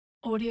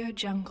Audio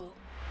Jungle.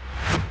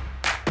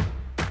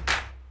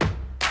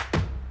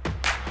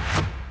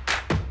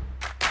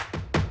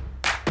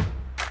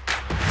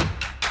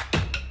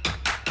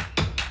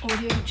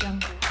 Audio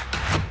Jungle.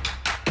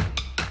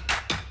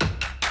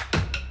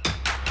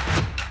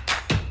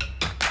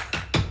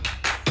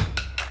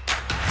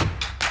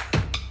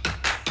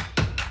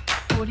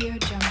 Audio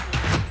Jungle.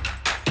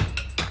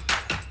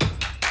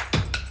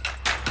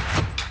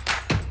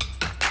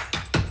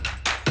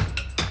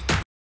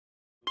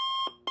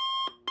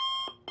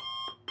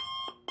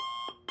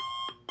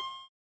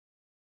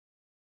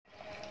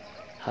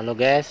 Halo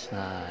guys,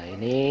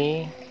 ini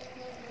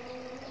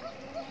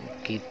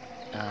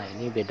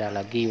beda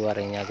lagi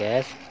warnanya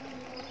guys.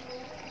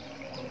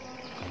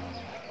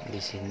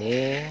 Di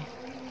sini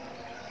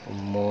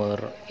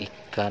umur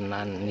ikan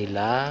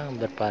nila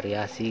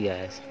bervariasi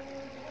guys.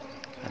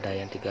 Ada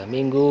yang 3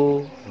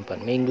 minggu, 4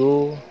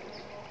 minggu.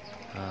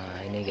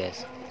 Ini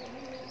guys.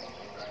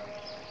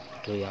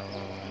 Itu yang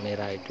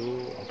merah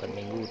itu 4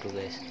 minggu tuh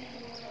guys.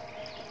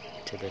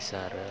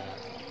 Sebesar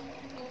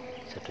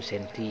 1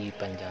 cm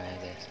panjangnya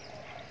guys.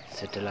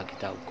 Setelah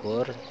kita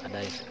ukur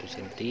ada yang 1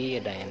 cm,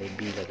 ada yang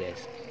lebih lah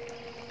guys.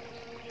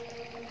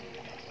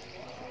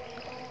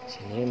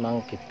 Sini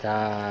memang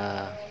kita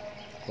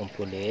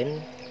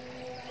kumpulin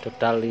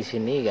total di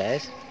sini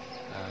guys.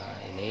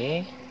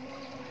 Ini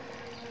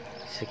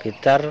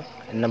sekitar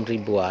 6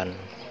 ribuan.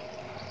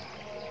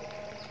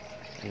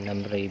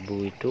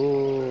 6.000 itu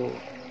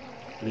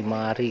 5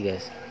 hari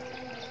guys.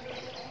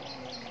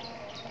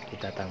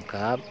 Kita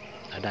tangkap,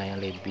 ada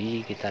yang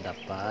lebih kita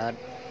dapat.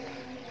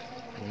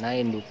 Karena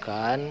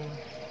indukan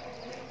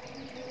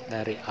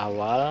dari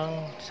awal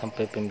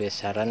sampai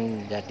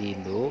pembesaran jadi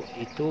induk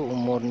itu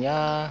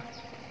umurnya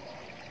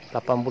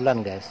 8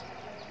 bulan guys,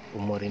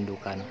 umur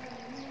indukan.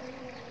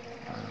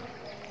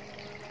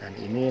 Dan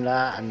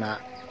inilah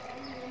anak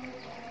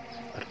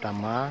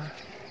pertama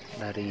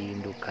dari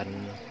indukan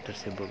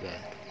tersebut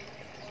guys.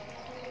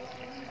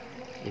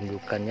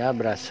 Indukannya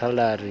berasal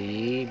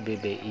dari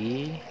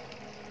BBI,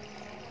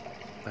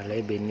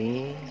 Balai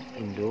Benih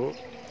Induk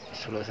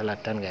Solok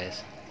Selatan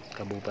guys,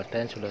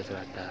 Kabupaten Solok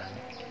Selatan.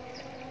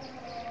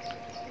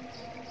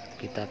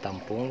 Kita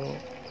tampung,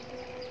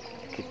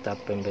 kita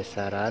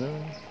pembesaran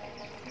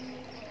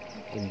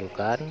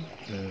indukan,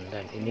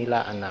 dan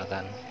inilah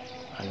anakan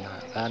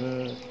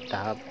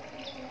tahap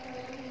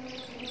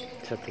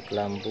 1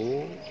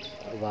 kelambu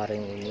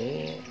waring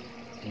ini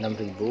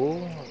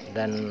 6.000,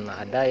 dan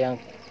ada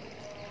yang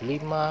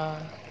 5,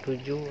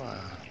 7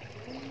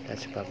 dan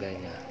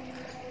sebagainya.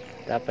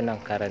 Kita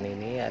penangkaran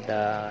ini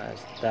ada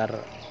sekitar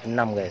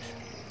 6 guys.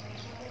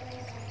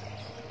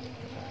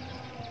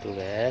 Itu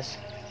guys,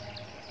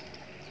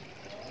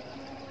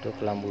 itu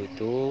kelambu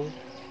itu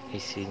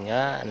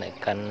isinya anak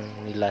ikan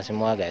nila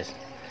semua guys.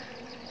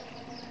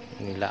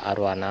 Nila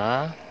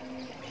arwana,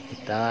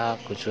 kita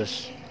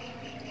khusus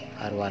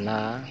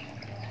arwana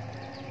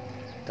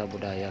kita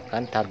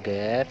budayakan,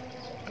 target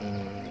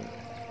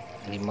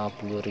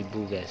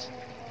 50.000 guys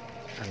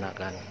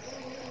anakan.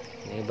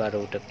 Ini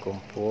baru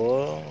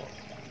terkumpul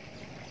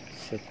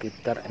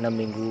sekitar 6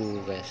 minggu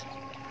guys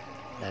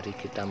dari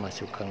kita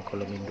masukkan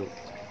kolom induk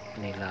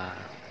nila.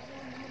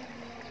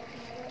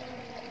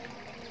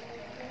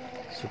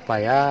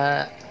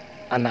 Supaya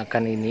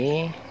anakan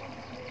ini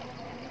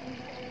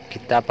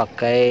kita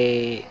pakai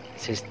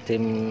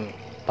sistem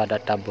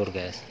pada tabur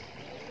guys.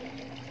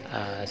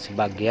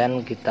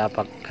 Sebagian kita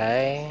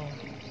pakai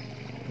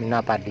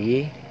mina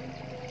padi,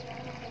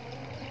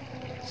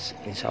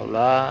 insya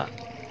Allah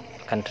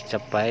akan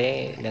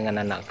tercapai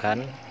dengan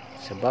anakan,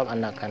 sebab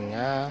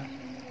anakannya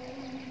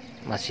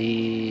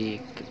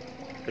masih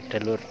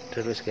bertelur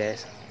terus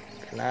guys.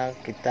 Karena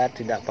kita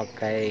tidak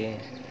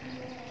pakai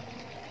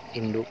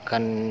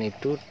indukan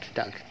itu,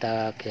 tidak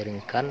kita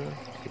keringkan,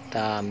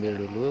 kita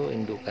ambil dulu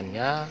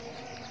indukannya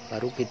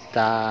baru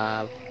kita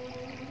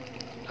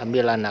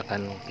ambil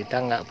anakan.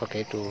 Kita nggak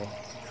pakai itu,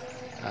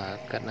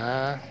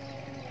 karena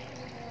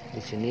di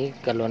sini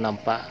kalau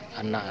nampak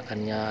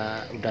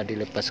anakannya udah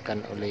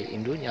dilepaskan oleh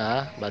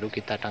induknya, baru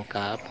kita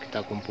tangkap,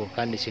 kita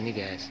kumpulkan di sini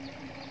guys,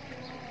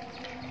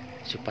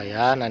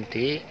 supaya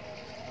nanti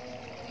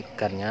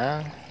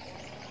ikannya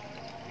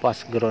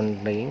pas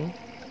grounding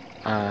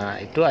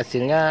itu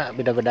hasilnya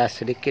beda-beda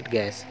sedikit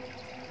guys.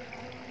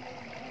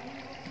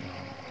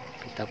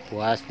 Kita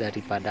puas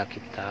daripada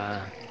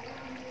kita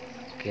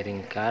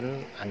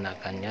keringkan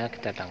anakannya,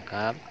 kita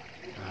tangkap.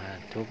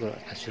 Itu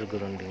hasil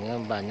groundingnya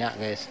banyak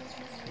guys,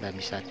 udah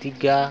bisa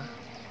 3.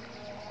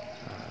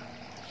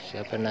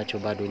 Saya pernah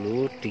coba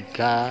dulu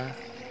 3.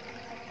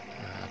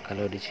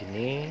 Kalau di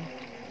sini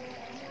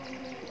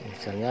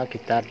misalnya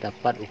kita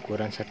dapat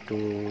ukuran 1,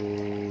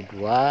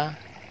 2,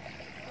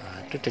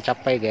 itu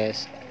tercapai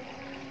guys.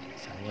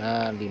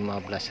 Misalnya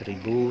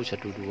 15.000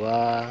 1,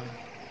 2,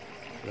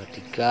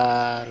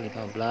 3,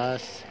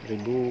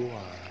 15.000.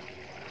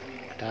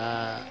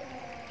 Kita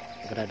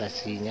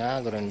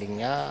gradasinya,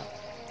 groundingnya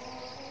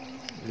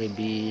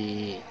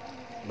lebih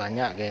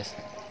banyak guys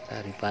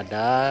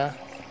daripada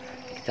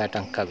kita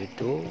tangkap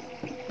itu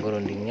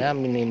berundingnya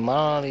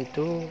minimal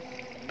itu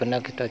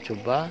pernah kita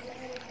coba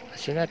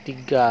hasilnya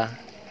 3,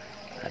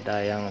 ada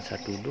yang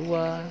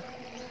 1-2,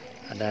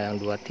 ada yang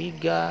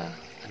 2-3,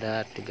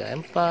 ada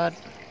 3-4.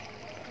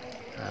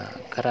 Nah,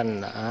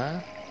 karena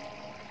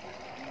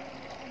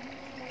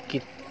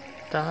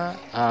kita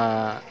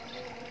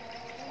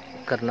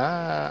karena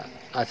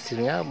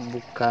hasilnya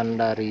bukan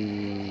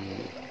dari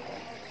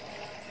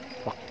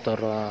faktor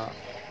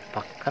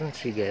pakan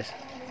sih guys,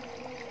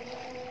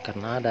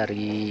 karena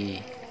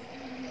dari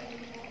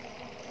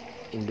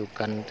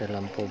indukan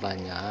terlampau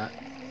banyak.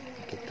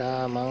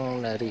 Kita memang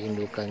dari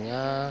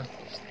indukannya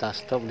kita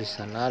stok di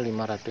sana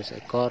 500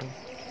 ekor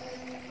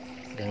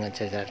dengan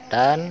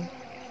catatan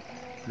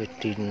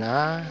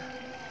betina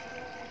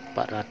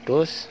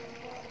 400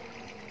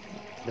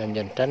 dan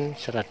jantan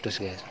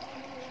 100 guys.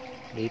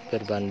 Di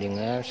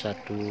perbandingan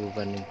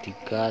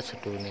 1:3,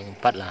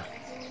 1:4 lah.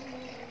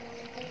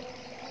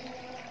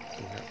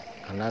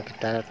 Karena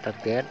kita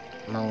target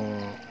mau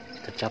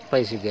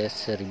tercapai sih guys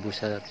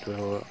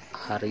 1001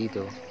 hari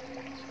itu.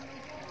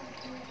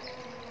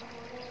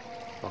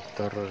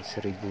 Faktor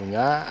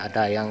 1000-nya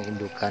ada yang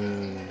indukan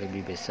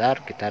lebih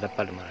besar kita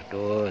dapat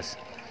 500.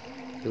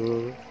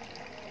 Itu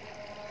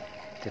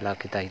setelah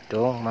kita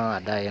hitung memang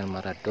ada yang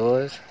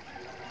 500.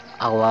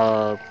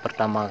 Awal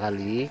pertama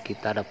kali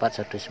kita dapat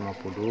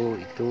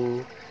 150,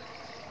 itu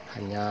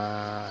hanya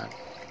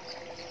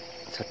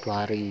 1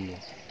 hari.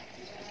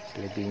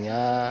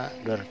 Selebihnya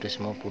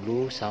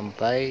 250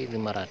 sampai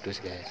 500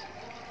 guys.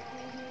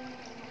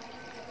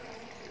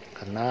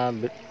 Karena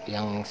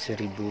yang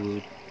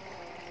 1000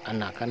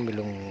 anakan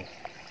belum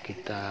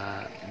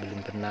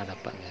pernah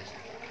dapat guys,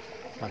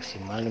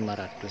 maksimal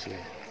 500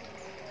 guys.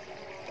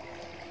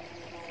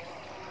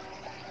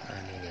 Nah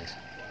ini guys,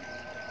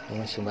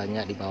 ini masih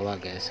banyak di bawah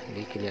guys,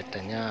 jadi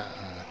kelihatannya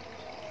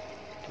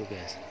tuh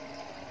guys,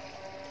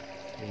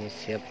 ini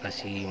siap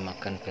kasih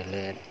makan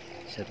pelet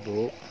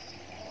serbuk.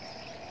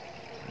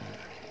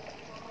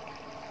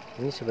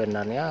 Ini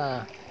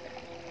sebenarnya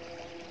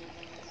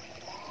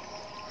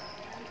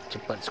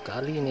cepat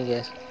sekali ini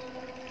guys,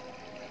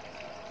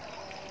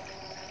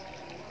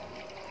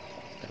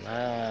 karena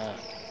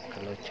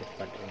kalau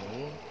cepat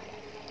ini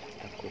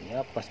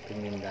takutnya pas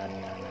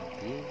pemindahannya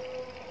nanti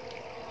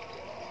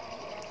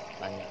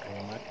banyak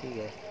yang mati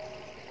guys.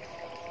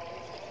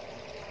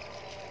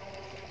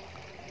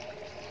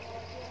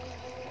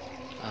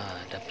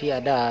 Tapi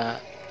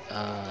ada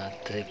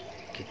trik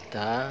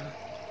kita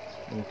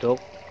untuk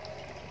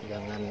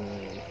jangan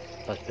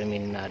pas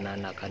pemindahan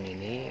anakan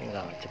ini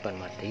nggak cepat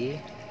mati.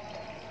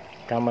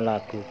 Kita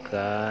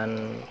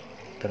melakukan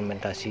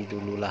fermentasi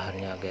dulu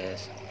laharnya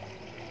guys,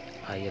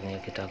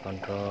 airnya kita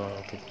kontrol,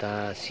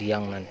 kita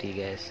siang nanti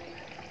guys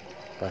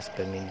pas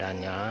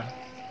pemindahannya,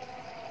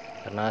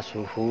 karena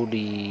suhu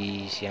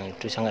di siang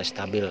itu sangat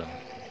stabil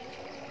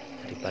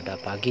daripada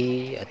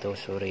pagi atau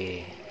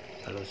sore.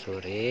 Kalau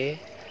sore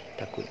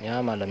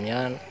takutnya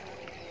malamnya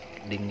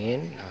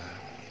dingin.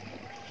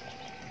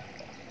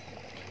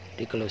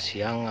 Jadi kalau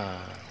siang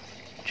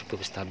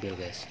cukup stabil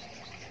guys.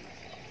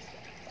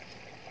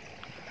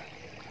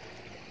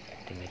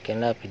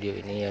 Demikianlah video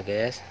ini ya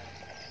guys.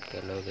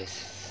 Kalau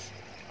guys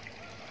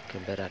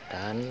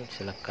keberatan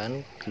silahkan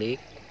klik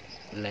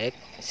like,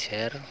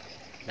 share,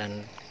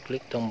 dan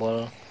klik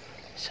tombol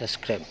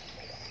subscribe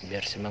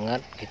biar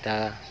semangat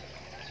kita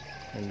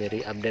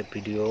memberi update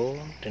video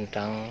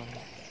tentang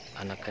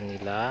anakan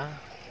nila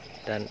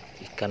dan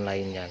ikan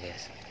lainnya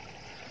guys.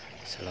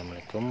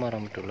 Assalamualaikum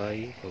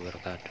warahmatullahi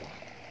wabarakatuh.